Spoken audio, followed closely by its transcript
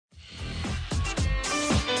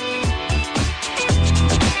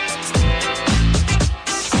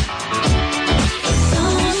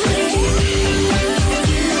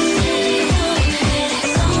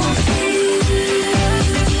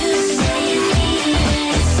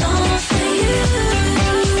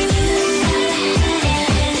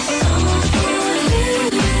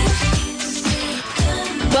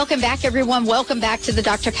Welcome back, everyone. Welcome back to the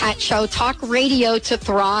Dr. Pat Show, talk radio to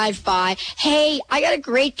thrive by. Hey, I got a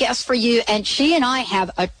great guest for you, and she and I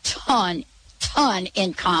have a ton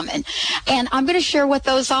in common. And I'm going to share what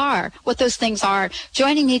those things are.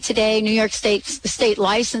 Joining me today, New York State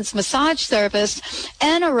licensed massage therapist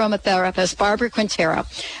and aromatherapist, Barbara Quintero.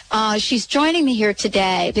 She's joining me here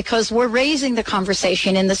today because we're raising the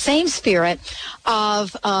conversation in the same spirit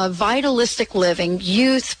of vitalistic living,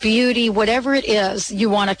 youth, beauty, whatever it is you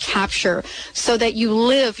want to capture so that you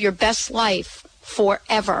live your best life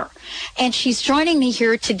forever. And she's joining me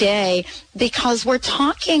here today because we're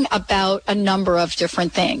talking about a number of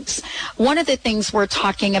different things. One of the things we're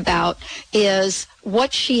talking about is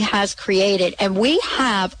what she has created, and we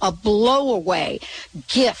have a blow-away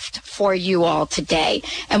gift for you all today.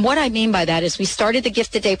 And what I mean by that is we started the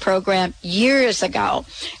Gift a Day program years ago,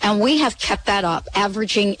 and we have kept that up,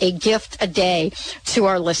 averaging a gift a day to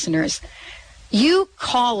our listeners. You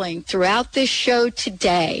calling throughout this show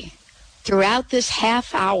today, throughout this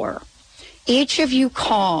half hour, each of you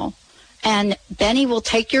call, and Benny will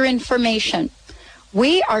take your information.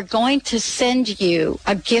 We are going to send you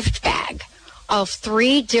a gift bag of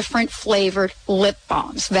 3 different flavored lip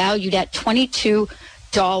balms valued at $22.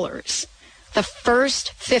 The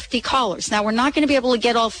first 50 callers. Now, we're not going to be able to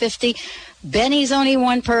get all 50. Benny's only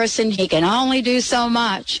one person. He can only do so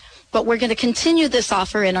much. But we're going to continue this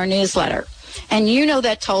offer in our newsletter. And you know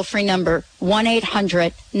that toll-free number,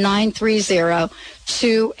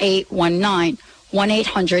 1-800-930-2819,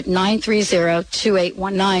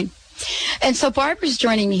 1-800-930-2819. And so Barbara's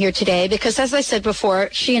joining me here today because, as I said before,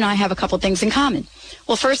 she and I have a couple things in common.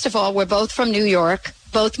 Well, first of all, we're both from New York,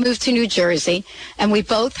 both moved to New Jersey, and we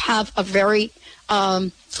both have a very,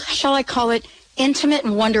 shall I call it, intimate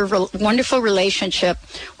and wonderful relationship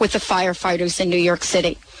with the firefighters in New York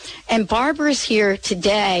City. And Barbara's here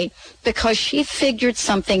today because she figured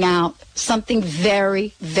something out, something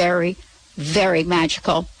very, very, very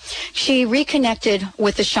magical. She reconnected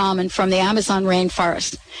with the shaman from the Amazon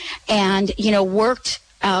rainforest and, worked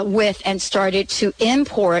with and started to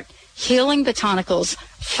import healing botanicals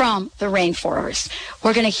from the rainforest.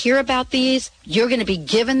 We're going to hear about these. You're going to be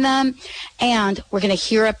given them. And we're going to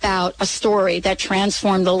hear about a story that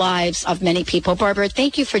transformed the lives of many people. Barbara,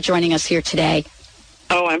 thank you for joining us here today.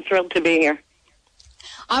 Oh, I'm thrilled to be here.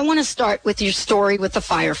 I want to start with your story with the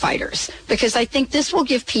firefighters because I think this will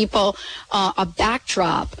give people a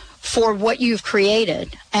backdrop for what you've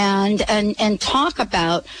created and talk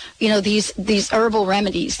about, these herbal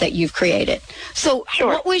remedies that you've created. So Sure.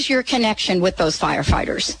 What was your connection with those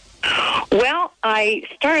firefighters? Well, I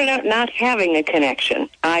started out not having a connection.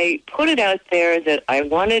 I put it out there that I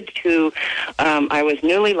wanted to, I was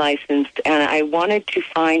newly licensed, and I wanted to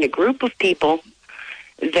find a group of people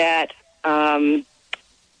that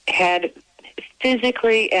had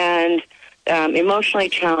physically and emotionally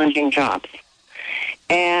challenging jobs.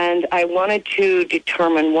 And I wanted to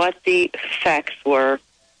determine what the effects were,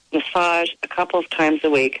 massage a couple of times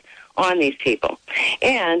a week on these people.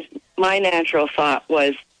 And my natural thought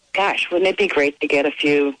was, gosh, wouldn't it be great to get a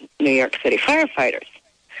few New York City firefighters?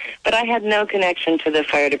 But I had no connection to the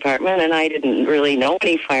fire department, and I didn't really know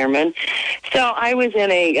any firemen. So I was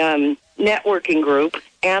in a networking group,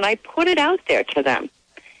 and I put it out there to them.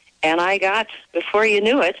 And I got, before you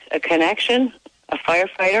knew it, a connection, a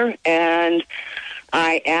firefighter, and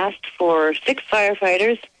I asked for 6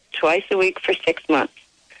 firefighters twice a week for 6 months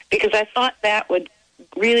because I thought that would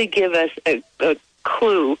really give us a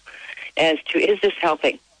clue as to, is this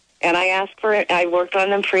helping? And I asked for it. I worked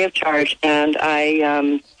on them free of charge, and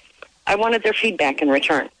I wanted their feedback in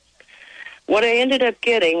return. What I ended up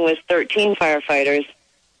getting was 13 firefighters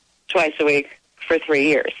twice a week for 3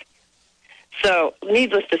 years. So,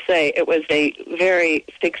 needless to say, it was a very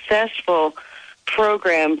successful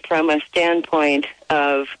program from a standpoint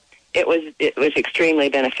of it was extremely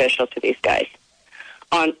beneficial to these guys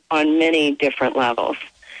on many different levels.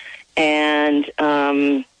 And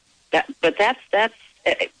that's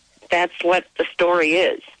what the story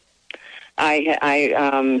is. I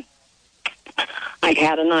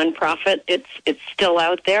had a nonprofit. It's still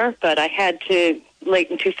out there, but I had to,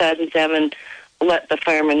 late in 2007, let the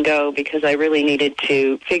firemen go because I really needed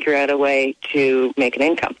to figure out a way to make an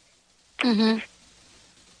income. Mm-hmm.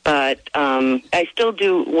 But I still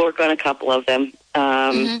do work on a couple of them.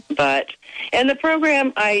 But and the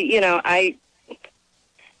program, I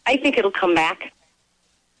think it'll come back.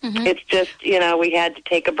 Mm-hmm. It's just we had to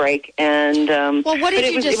take a break. And well, what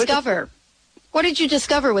did you discover? What did you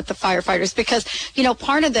discover with the firefighters? Because,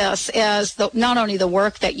 part of this is not only the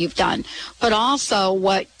work that you've done, but also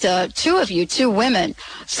what two women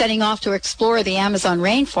setting off to explore the Amazon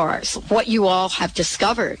rainforest, what you all have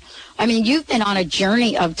discovered. I mean, you've been on a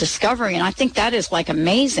journey of discovery, and I think that is like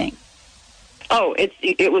amazing. Oh,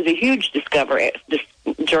 it was a huge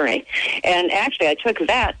journey. And actually, I took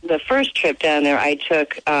the first trip down there I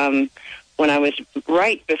took when I was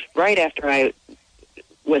right after I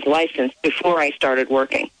was licensed, before I started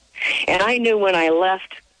working. And I knew when I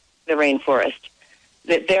left the rainforest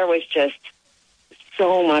that there was just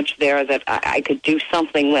so much there that I could do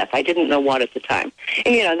something with. I didn't know what at the time.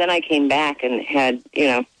 And, then I came back and had,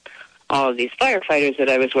 all of these firefighters that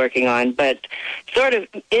I was working on. But sort of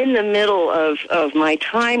in the middle of my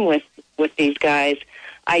time with these guys,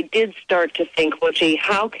 I did start to think, well, gee,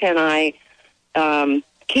 how can I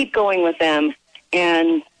keep going with them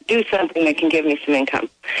and do something that can give me some income?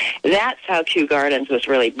 That's how Kew Gardens was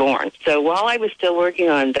really born. So while I was still working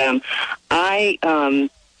on them, I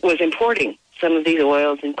was importing some of these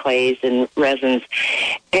oils and clays and resins.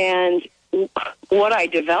 And what I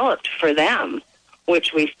developed for them,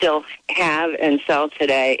 which we still have and sell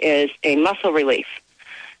today, is a muscle relief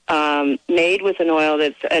made with an oil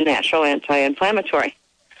that's a natural anti-inflammatory.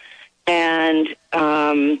 And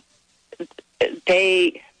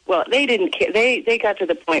they didn't care. They got to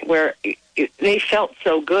the point where they felt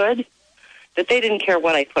so good that they didn't care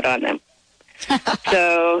what I put on them.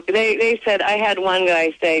 So they said, I had one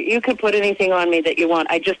guy say, you could put anything on me that you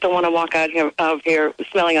want. I just don't want to walk out of here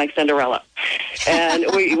smelling like Cinderella. And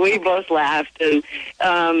we both laughed. And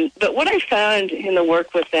but what I found in the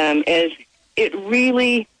work with them is it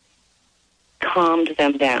really calmed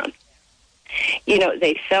them down.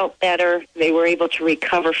 They felt better. They were able to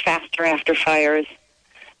recover faster after fires.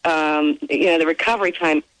 The recovery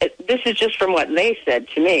time, this is just from what they said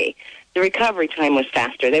to me, the recovery time was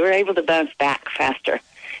faster. They were able to bounce back faster.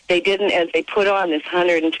 They didn't, as they put on this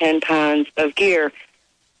 110 pounds of gear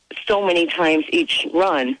so many times each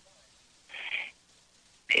run,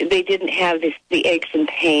 they didn't have the aches and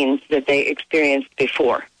pains that they experienced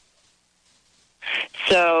before.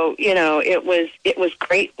 So, it was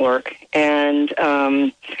great work. And,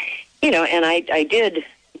 and I did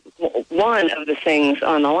one of the things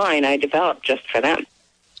on the line I developed just for them.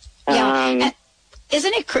 Yeah.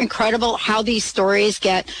 Isn't it incredible how these stories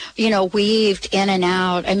get, weaved in and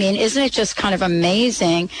out? I mean, isn't it just kind of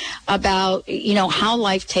amazing about, how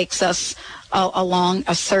life takes us along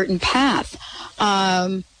a certain path?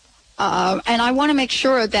 And I want to make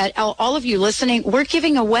sure that all of you listening, we're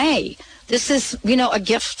giving away. This is, a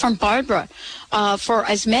gift from Barbara for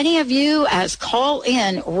as many of you as call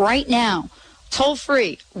in right now. Toll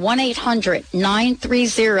free,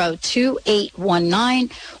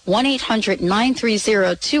 1-800-930-2819,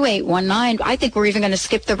 1-800-930-2819. I think we're even going to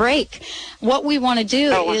skip the break. What we want to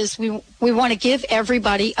do is we want to give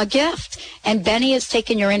everybody a gift. And Benny has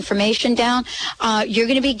taken your information down. You're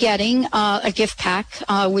going to be getting a gift pack,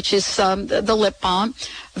 which is the lip balm,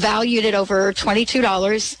 valued at over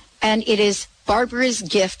 $22. And it is Barbara's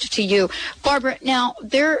gift to you. Barbara, now,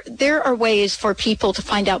 there are ways for people to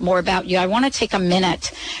find out more about you. I want to take a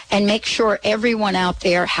minute and make sure everyone out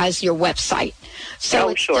there has your website.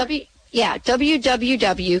 So sure.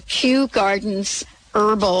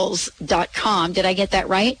 www.QGardensHerbals.com. Did I get that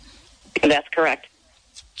right? That's correct.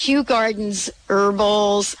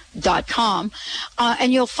 QGardensHerbals.com.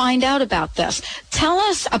 And you'll find out about this. Tell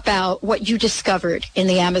us about what you discovered in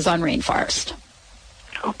the Amazon rainforest.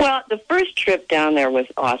 Well, the first trip down there was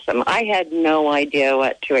awesome. I had no idea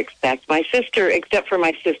what to expect. My sister, except for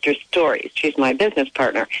my sister's stories, she's my business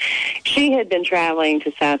partner, she had been traveling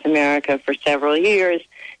to South America for several years,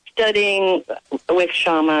 studying with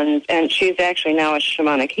shamans, and she's actually now a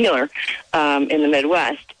shamanic healer in the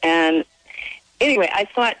Midwest. And anyway, I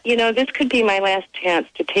thought, this could be my last chance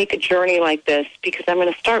to take a journey like this because I'm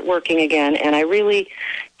going to start working again, and I really,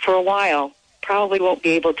 for a while, probably won't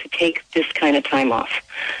be able to take this kind of time off.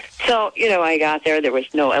 So, I got there. There was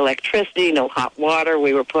no electricity, no hot water.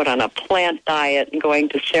 We were put on a plant diet and going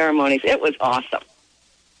to ceremonies. It was awesome.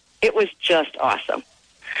 It was just awesome.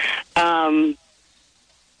 And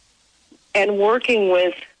working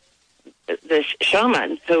with this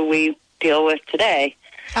shaman who we deal with today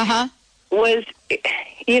was,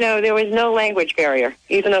 there was no language barrier.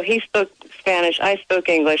 Even though he spoke Spanish, I spoke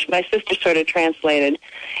English. My sister sort of translated.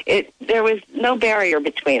 There was no barrier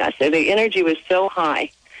between us. The energy was so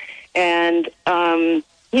high. And,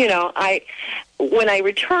 when I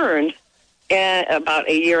returned about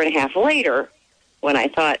a year and a half later, when I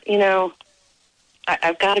thought,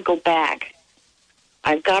 I've got to go back.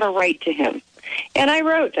 I've got to write to him. And I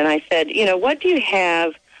wrote, and I said, what do you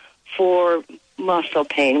have for muscle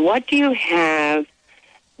pain? What do you have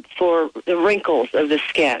for the wrinkles of the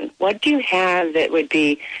skin? What do you have that would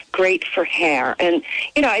be great for hair? And,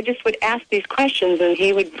 I just would ask these questions, and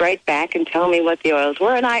he would write back and tell me what the oils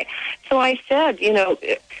were. And I said,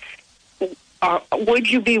 would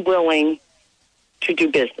you be willing to do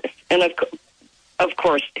business? And of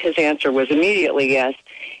course, his answer was immediately yes.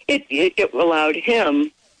 It allowed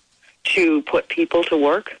him to put people to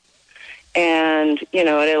work, and, it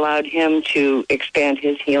allowed him to expand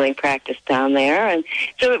his healing practice down there. And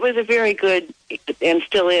so it was a very good, and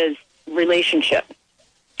still is, relationship.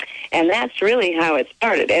 And that's really how it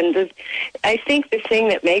started. And I think the thing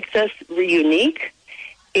that makes us unique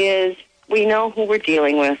is we know who we're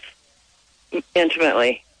dealing with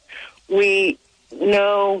intimately. We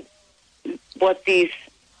know what these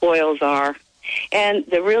oils are. And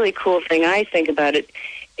the really cool thing I think about it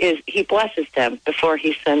is he blesses them before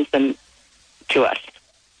he sends them to us,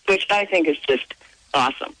 which I think is just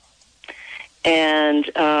awesome. And,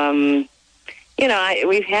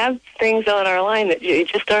 we have things on our line that you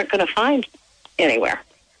just aren't going to find anywhere.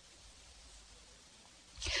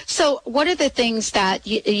 So what are the things that,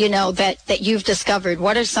 that you've discovered?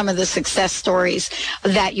 What are some of the success stories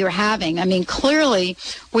that you're having? I mean, clearly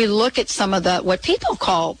we look at some of what people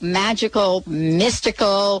call magical,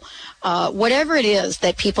 mystical, whatever it is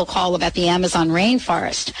that people call about the Amazon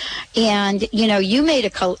rainforest. And, you made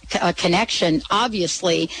a connection,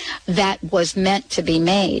 obviously, that was meant to be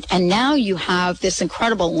made. And now you have this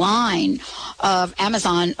incredible line of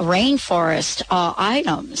Amazon rainforest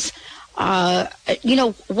items.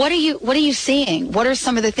 What are you seeing? What are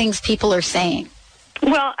some of the things people are saying?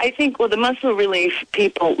 Well, I think, the muscle relief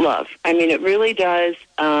people love. I mean, it really does.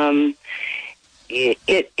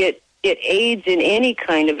 It aids in any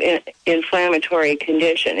kind of inflammatory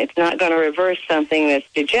condition. It's not going to reverse something that's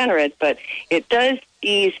degenerate, but it does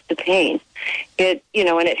ease the pain. And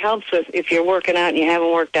it helps with, if you're working out and you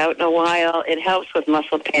haven't worked out in a while, it helps with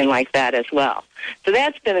muscle pain like that as well. So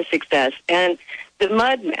that's been a success. And the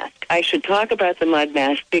mud mask, I should talk about the mud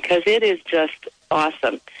mask because it is just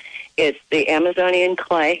awesome. It's the Amazonian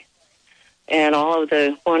clay and all of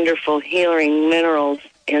the wonderful healing minerals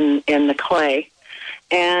in the clay,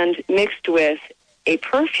 and mixed with a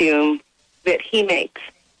perfume that he makes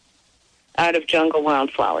out of jungle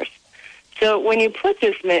wildflowers. So when you put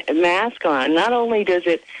this mask on, not only does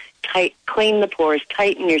it clean the pores,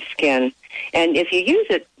 tighten your skin, and if you use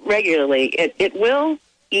it regularly, it will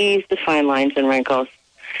ease the fine lines and wrinkles,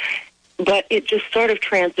 but it just sort of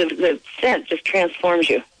the scent just transforms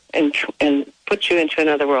you and puts you into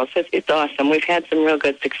another world. So it's awesome. We've had some real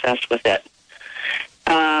good success with it.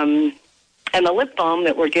 And the lip balm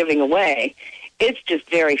that we're giving away, it's just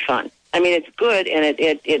very fun. I mean, it's good, and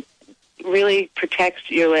it really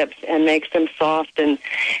protects your lips and makes them soft, and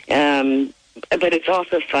but it's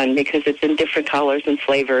also fun because it's in different colors and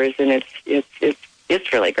flavors, and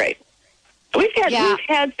it's really great. We've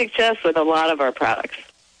had success with a lot of our products.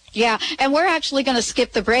 Yeah, and we're actually going to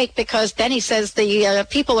skip the break because Benny says the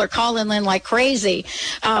people are calling in like crazy.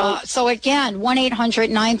 So again,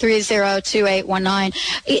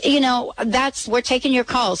 1-800-930-2819. We're taking your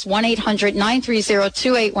calls,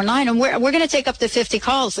 1-800-930-2819, and we're going to take up to 50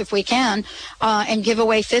 calls if we can, and give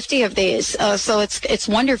away 50 of these. So it's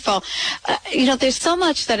wonderful. There's so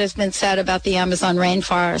much that has been said about the Amazon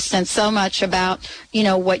rainforest, and so much about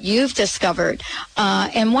what you've discovered.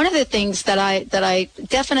 And one of the things that I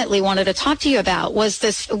definitely wanted to talk to you about was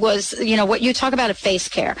what you talk about a face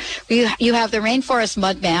care. You have the rainforest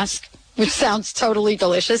mud mask, which sounds totally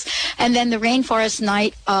delicious, and then the rainforest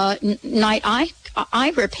night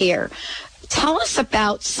eye repair. Tell us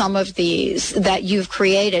about some of these that you've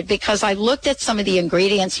created, because I looked at some of the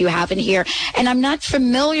ingredients you have in here, and I'm not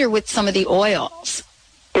familiar with some of the oils.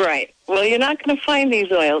 Right. Well, you're not going to find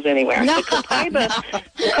these oils anywhere. No. The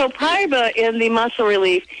copaiba in the muscle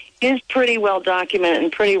relief is pretty well documented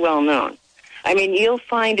and pretty well known. I mean, you'll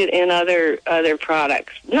find it in other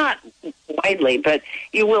products, not widely, but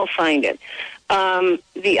you will find it.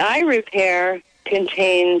 The eye repair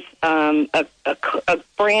contains a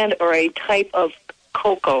brand or a type of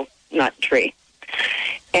coconut tree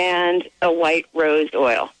and a white rose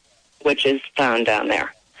oil, which is found down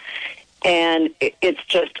there. And it's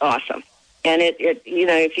just awesome. And it if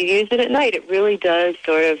you use it at night, it really does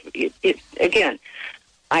sort of, again,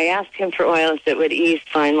 I asked him for oils that would ease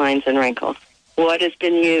fine lines and wrinkles. What has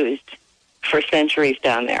been used for centuries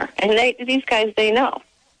down there? And these guys, they know.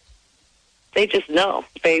 They just know.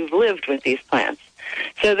 They've lived with these plants.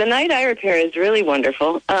 So the night eye repair is really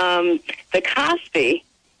wonderful. The Cosby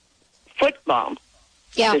foot balm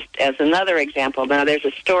Yeah. Just as another example. Now, there's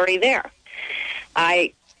a story there.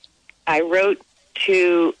 I wrote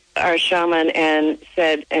to our shaman and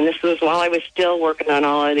said, and this was while I was still working on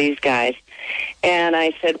all of these guys, and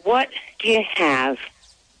I said, what do you have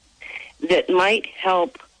that might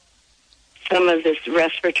help some of the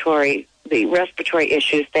respiratory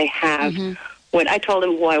issues they have? When I told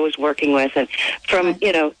them who I was working with, and from,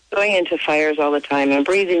 going into fires all the time and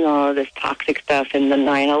breathing all of this toxic stuff and the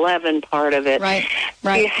 9/11 part of it. Right.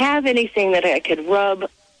 Do you have anything that I could rub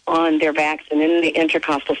on their backs and in the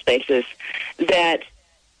intercostal spaces that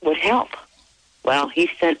would help? Well, he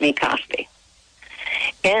sent me coffee.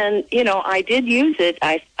 And, I did use it.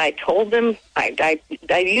 I told them, I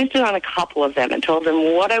used it on a couple of them and told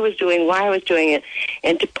them what I was doing, why I was doing it,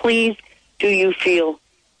 and to please, do you feel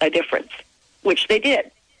a difference? Which they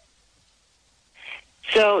did.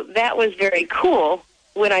 So that was very cool.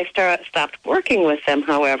 When I stopped working with them,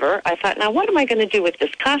 however, I thought, now what am I going to do with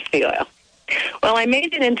this coffee oil? Well, I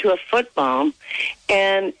made it into a foot balm,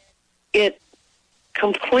 and it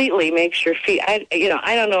completely makes your feet, I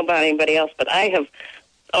don't know about anybody else, but I have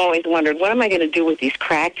always wondered, what am I going to do with these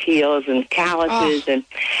cracked heels and calluses? And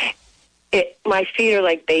my feet are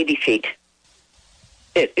like baby feet.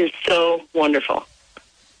 It is so wonderful.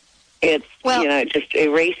 It's, it just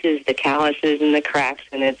erases the calluses and the cracks,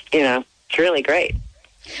 and it's, it's really great.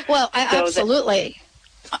 Well, absolutely.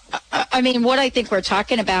 I mean, what I think we're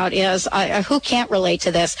talking about is, who can't relate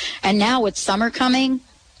to this? And now with summer coming,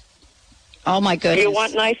 oh my goodness. You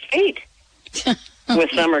want nice feet with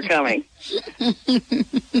summer coming.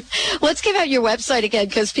 Let's give out your website again,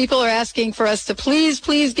 because people are asking for us to please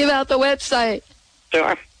give out the website.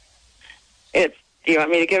 Sure. Do you want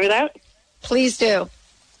me to give it out? Please do.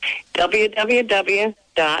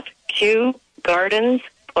 www.qgardens,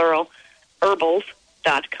 plural,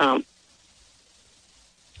 herbals.com.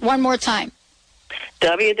 One more time.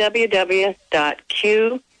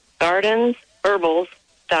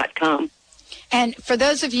 www.qgardensherbals.com. And for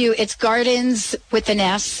those of you, it's gardens with an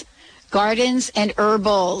S, gardens and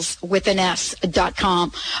herbals with an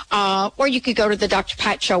S.com. Or you could go to the Dr.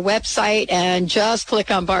 Pat Show website and just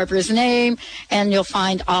click on Barbara's name, and you'll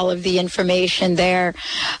find all of the information there.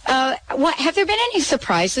 Have there been any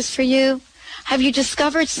surprises for you? Have you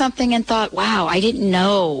discovered something and thought, wow, I didn't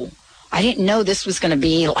know this was going to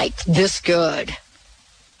be like this good?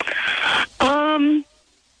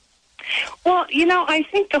 Well, I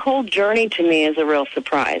think the whole journey to me is a real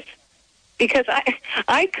surprise. Because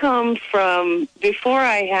I come from, before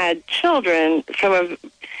I had children, from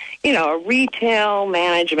a retail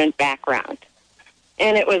management background.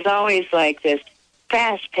 And it was always like this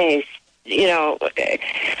fast-paced,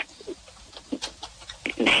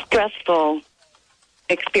 stressful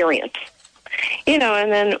experience.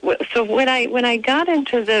 And then, so when I got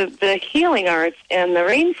into the healing arts and the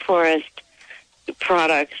rainforest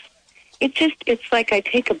products, it's like I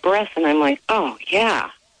take a breath and I'm like, oh, yeah.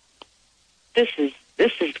 This is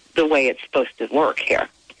the way it's supposed to work here,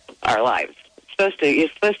 our lives. You're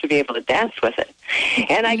supposed to be able to dance with it.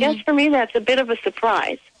 And I guess for me that's a bit of a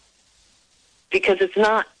surprise, because it's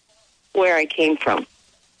not where I came from.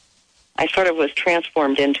 I sort of was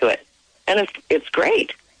transformed into it. And it's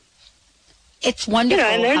great. It's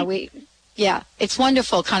wonderful it's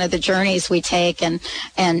wonderful kind of the journeys we take and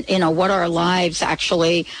what our lives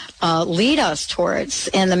actually lead us towards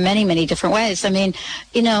in the many, many different ways. I mean,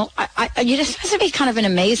 it's supposed to be kind of an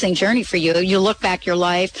amazing journey for you. You look back your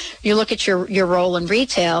life, you look at your role in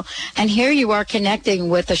retail, and here you are connecting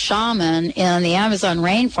with a shaman in the Amazon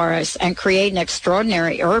rainforest and creating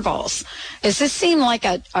extraordinary herbals. Does this seem like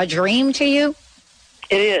a dream to you?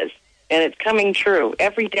 It is, and it's coming true.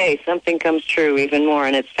 Every day something comes true even more,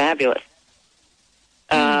 and it's fabulous.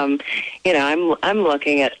 I'm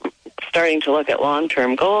looking at starting to look at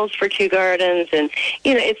long-term goals for Kew Gardens, and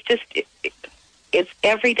it's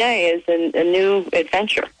every day is a new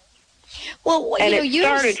adventure. Well, and it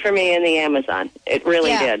started for me in the Amazon. It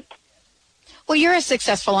really did. Well, you're a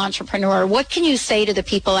successful entrepreneur. What can you say to the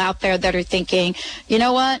people out there that are thinking, you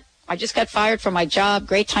know what? I just got fired from my job.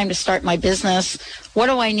 Great time to start my business. What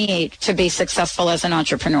do I need to be successful as an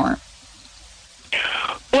entrepreneur?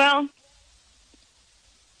 Well,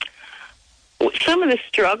 some of the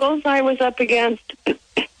struggles I was up against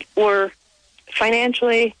were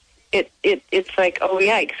financially. It's like, oh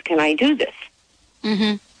yikes, can I do this?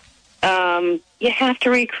 You have to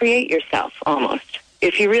recreate yourself almost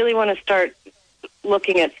if you really want to start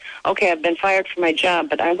looking at. Okay, I've been fired from my job,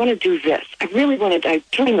 but I want to do this. I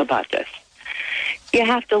dream about this. You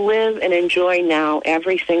have to live and enjoy now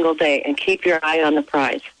every single day and keep your eye on the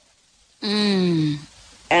prize. And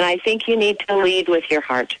I think you need to lead with your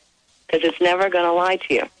heart. because it's never going to lie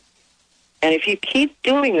to you. And if you keep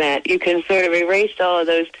doing that, you can sort of erase all of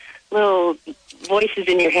those little voices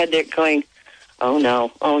in your head that are going, oh no,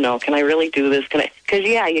 can I really do this? Can I? Because,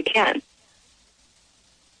 yeah, you can.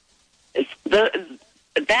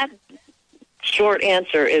 That short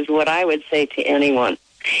answer is what I would say to anyone.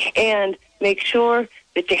 And make sure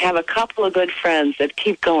that you have a couple of good friends that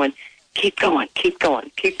keep going.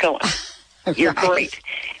 You're great.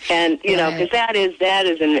 And, you know, because that is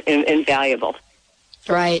invaluable.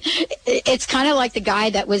 Right. It's kind of like the guy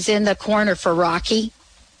that was in the corner for Rocky,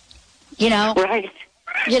 you know? Right.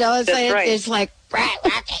 You know, It's like, right,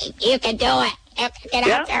 Rocky, you can do it. Get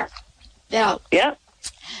out there. Yeah. Yeah.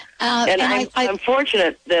 And I'm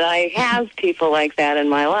fortunate that I have people like that in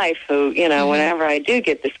my life who, you know, whenever I do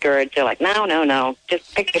get discouraged, they're like, no,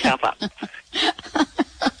 just pick yourself up.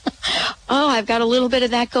 Oh, I've got a little bit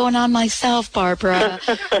of that going on myself, Barbara.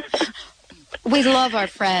 We love our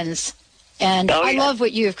friends. And I love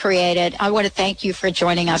what you've created. I want to thank you for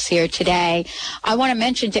joining us here today. I want to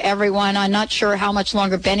mention to everyone, I'm not sure how much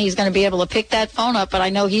longer Benny's going to be able to pick that phone up, but I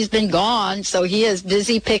know he's been gone, so he is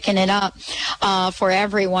busy picking it up for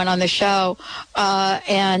everyone on the show.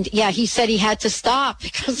 And, yeah, he said he had to stop.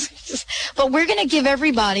 But we're going to give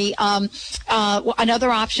everybody another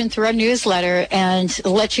option through our newsletter and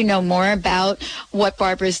let you know more about what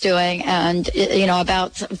Barbara's doing and, you know,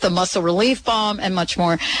 about the muscle relief balm and much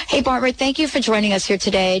more. Hey, Barbara, thank you for joining us here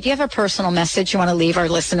today. Do you have a personal message you want to leave our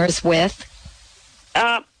listeners with?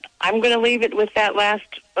 I'm going to leave it with that last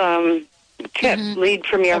tip. Lead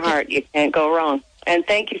from your heart. You can't go wrong. And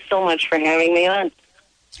thank you so much for having me on.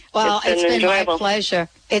 Well, it's been my pleasure.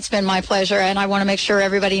 It's been my pleasure, and I want to make sure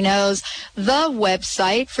everybody knows the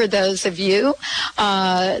website for those of you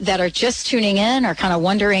that are just tuning in or kind of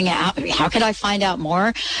wondering, how could I find out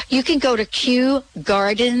more? You can go to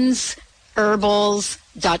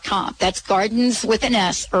QGardensHerbals.com. That's gardens with an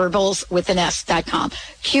S, herbals with an S.com.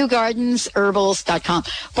 QGardensHerbals.com.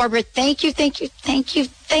 Barbara, thank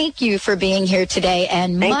you for being here today,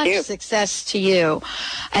 and much success to you.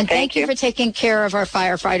 And thank you for taking care of our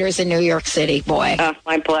firefighters in New York City, boy.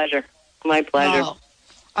 My pleasure. My pleasure. Oh,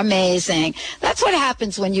 amazing. That's what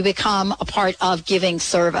happens when you become a part of giving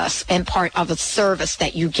service and part of a service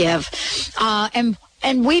that you give.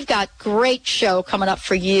 And we've got great show coming up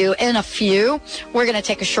for you in a few. We're going to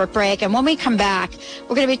take a short break. And when we come back,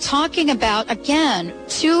 we're going to be talking about, again,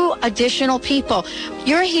 2 additional people.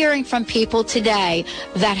 You're hearing from people today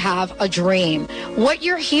that have a dream. What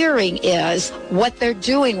you're hearing is what they're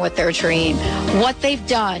doing with their dream, what they've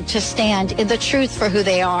done to stand in the truth for who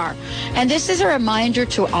they are. And this is a reminder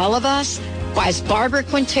to all of us, as Barbara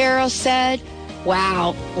Quintero said,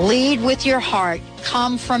 wow, lead with your heart,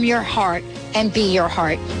 come from your heart, and be your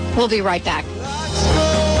heart. We'll be right back.